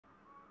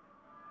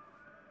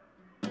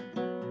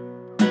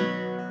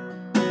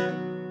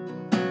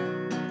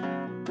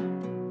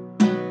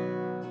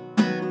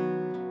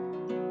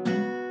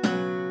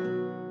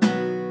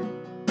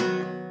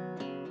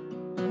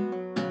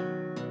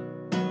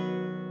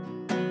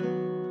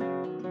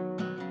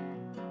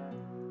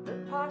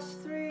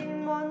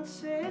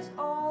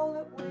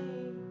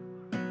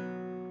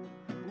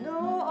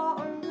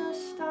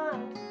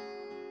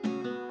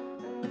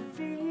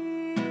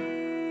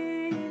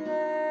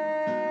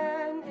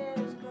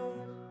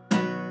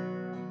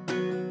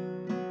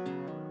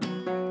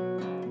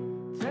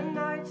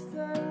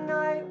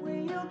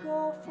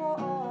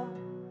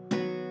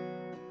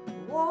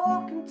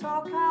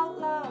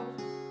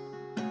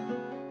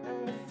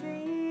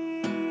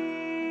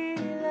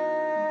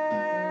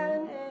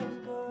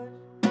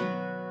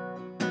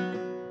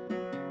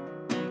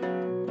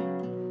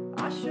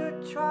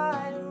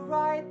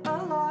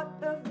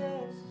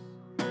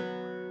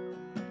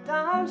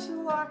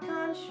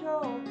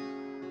unsure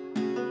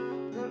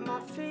that my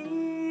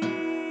feelings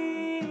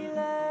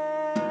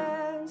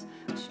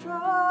are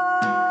strong.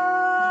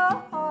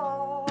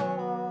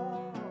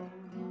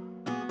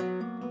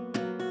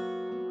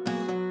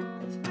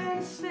 It's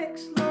been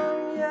 6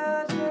 long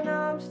years and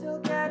I'm still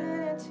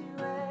getting into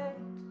it.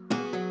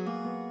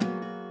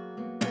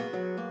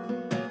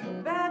 For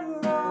better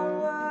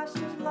or worse,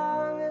 as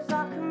long as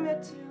I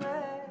commit to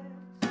it.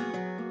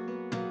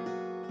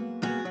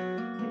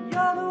 And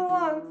you're the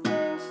one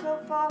thing so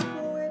far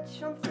for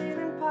which I'm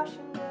feeling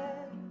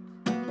passionate.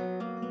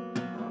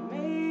 I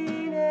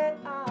mean it,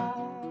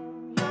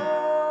 I'm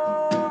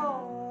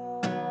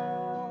yours.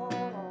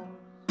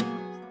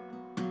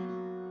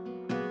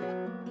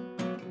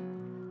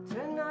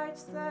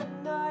 Tonight's the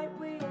night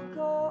we'll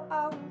go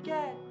out and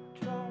get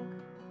drunk,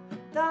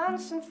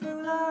 dancing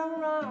fool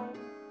around,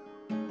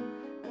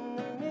 and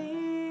the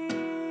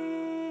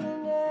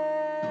meaning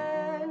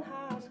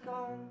has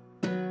gone.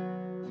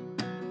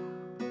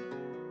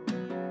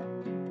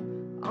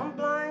 I'm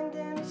blind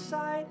in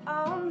sight,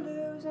 I'm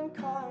losing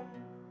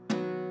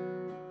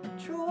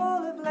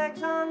control of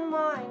legs and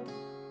mind,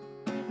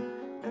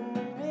 and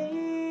the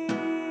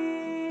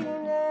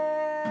meaning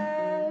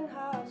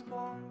has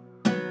gone.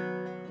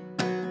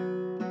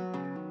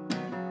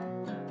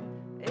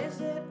 Is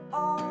it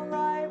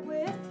alright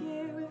with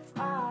you if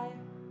I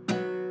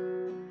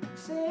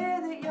say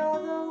that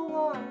you're the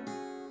one?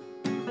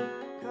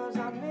 'Cause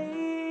I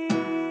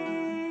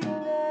mean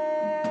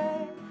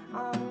it,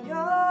 I'm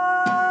yours.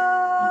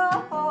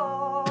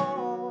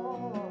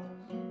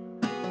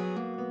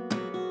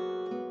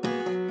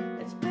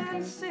 It's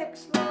been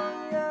 6 long